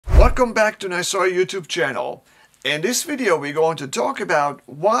Welcome back to NYSORA YouTube channel. In this video we're going to talk about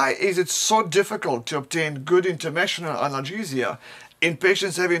why is it so difficult to obtain good interventional analgesia in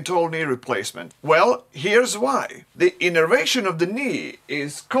patients having total knee replacement. Well, here's why. The innervation of the knee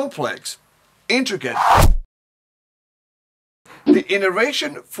is complex, intricate. The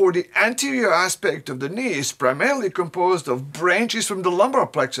innervation for the anterior aspect of the knee is primarily composed of branches from the lumbar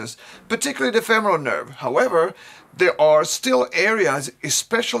plexus, particularly the femoral nerve. However, there are still areas,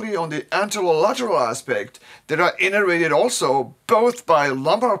 especially on the anterolateral aspect, that are innervated also both by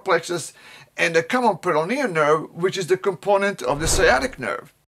lumbar plexus and the common peroneal nerve, which is the component of the sciatic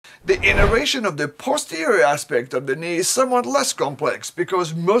nerve. The innervation of the posterior aspect of the knee is somewhat less complex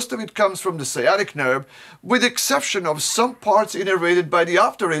because most of it comes from the sciatic nerve, with the exception of some parts innervated by the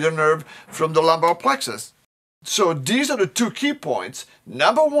obturator nerve from the lumbar plexus. So these are the two key points.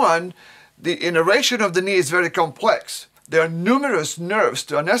 Number one, the innervation of the knee is very complex. There are numerous nerves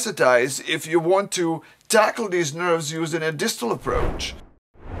to anesthetize if you want to tackle these nerves using a distal approach.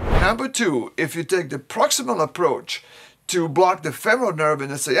 Number two, if you take the proximal approach to block the femoral nerve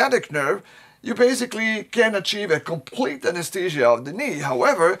and the sciatic nerve, you basically can achieve a complete anesthesia of the knee.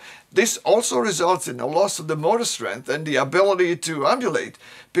 However, this also results in a loss of the motor strength and the ability to ambulate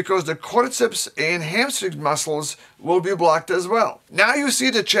because the quadriceps and hamstring muscles will be blocked as well. Now you see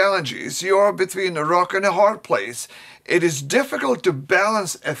the challenges. You are between a rock and a hard place. It is difficult to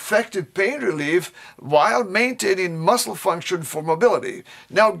balance effective pain relief while maintaining muscle function for mobility.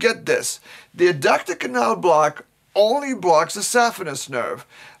 Now get this, the adductor canal block only blocks the saphenous nerve.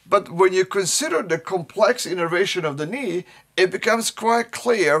 But when you consider the complex innervation of the knee, it becomes quite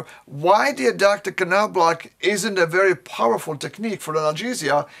clear why the adductor canal block isn't a very powerful technique for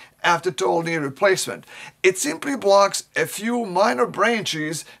analgesia after total knee replacement. It simply blocks a few minor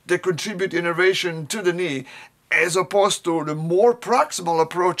branches that contribute innervation to the knee, as opposed to the more proximal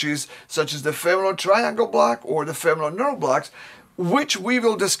approaches such as the femoral triangle block or the femoral nerve blocks, which we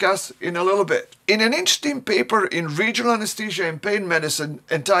will discuss in a little bit. In an interesting paper in Regional Anesthesia and Pain Medicine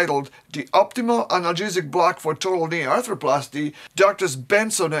entitled The Optimal Analgesic Block for Total Knee Arthroplasty, Drs.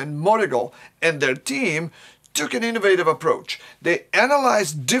 Benson and Modigal and their team took an innovative approach. They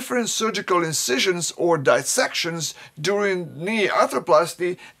analyzed different surgical incisions or dissections during knee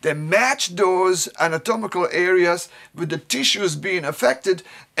arthroplasty that matched those anatomical areas with the tissues being affected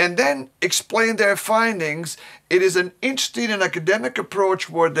and then explained their findings. It is an interesting and academic approach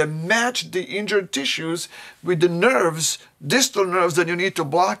where they match the injured tissues with the nerves, distal nerves that you need to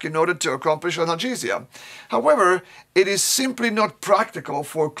block in order to accomplish analgesia. However, it is simply not practical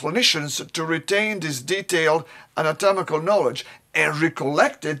for clinicians to retain this detailed anatomical knowledge and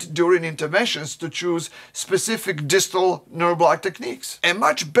recollect it during interventions to choose specific distal nerve block techniques. A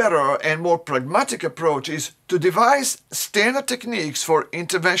much better and more pragmatic approach is to devise standard techniques for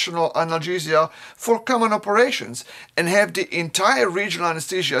interventional analgesia for common operations and have the entire regional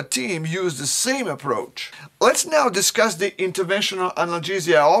anesthesia team use the same approach. Let's now discuss the interventional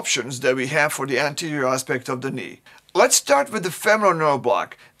analgesia options that we have for the anterior aspect of the knee. Let's start with the femoral nerve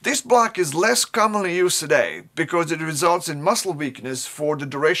block. This block is less commonly used today because it results in muscle weakness for the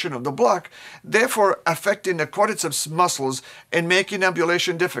duration of the block, therefore affecting the quadriceps muscles and making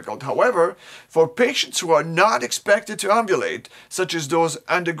ambulation difficult. However, for patients who are not expected to ambulate, such as those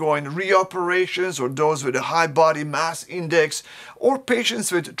undergoing reoperations or those with a high body mass index, or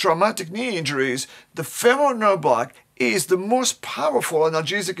patients with traumatic knee injuries, the femoral nerve block is the most powerful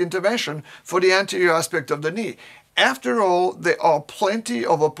analgesic intervention for the anterior aspect of the knee. After all, there are plenty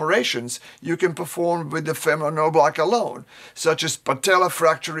of operations you can perform with the femoral nerve block alone, such as patella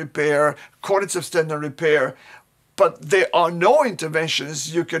fracture repair, quadriceps tendon repair, but there are no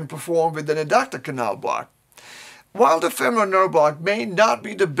interventions you can perform with an adductor canal block. While the femoral nerve block may not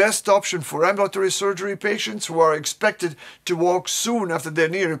be the best option for ambulatory surgery patients who are expected to walk soon after their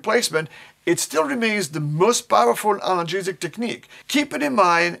knee replacement, it still remains the most powerful analgesic technique. Keep it in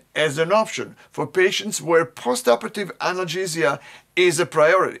mind as an option for patients where postoperative analgesia is a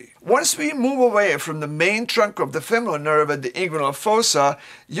priority. Once we move away from the main trunk of the femoral nerve at the inguinal fossa,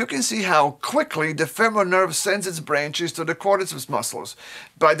 you can see how quickly the femoral nerve sends its branches to the quadriceps muscles.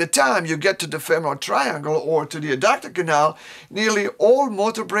 By the time you get to the femoral triangle or to the adductor canal, nearly all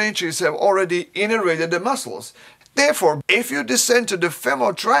motor branches have already innervated the muscles. Therefore, if you descend to the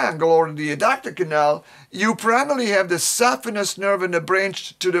femoral triangle or the adductor canal, you primarily have the saphenous nerve and the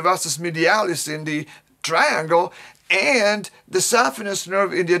branch to the vastus medialis in the triangle, and the saphenous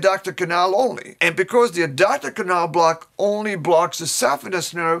nerve in the adductor canal only. And because the adductor canal block only blocks the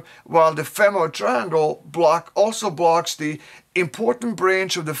saphenous nerve, while the femoral triangle block also blocks the important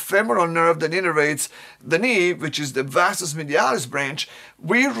branch of the femoral nerve that innervates the knee, which is the vastus medialis branch,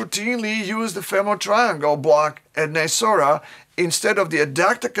 we routinely use the femoral triangle block at NYSORA instead of the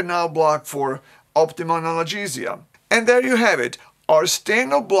adductor canal block for optimal analgesia. And there you have it. Our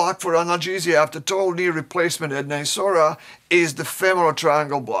standard block for analgesia after total knee replacement at NYSORA is the femoral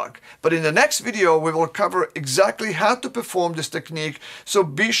triangle block. But in the next video, we will cover exactly how to perform this technique, so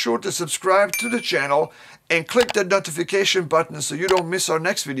be sure to subscribe to the channel and click the notification button so you don't miss our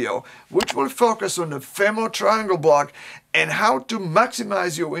next video, which will focus on the femoral triangle block and how to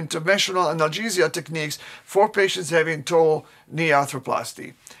maximize your interventional analgesia techniques for patients having total knee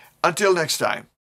arthroplasty. Until next time.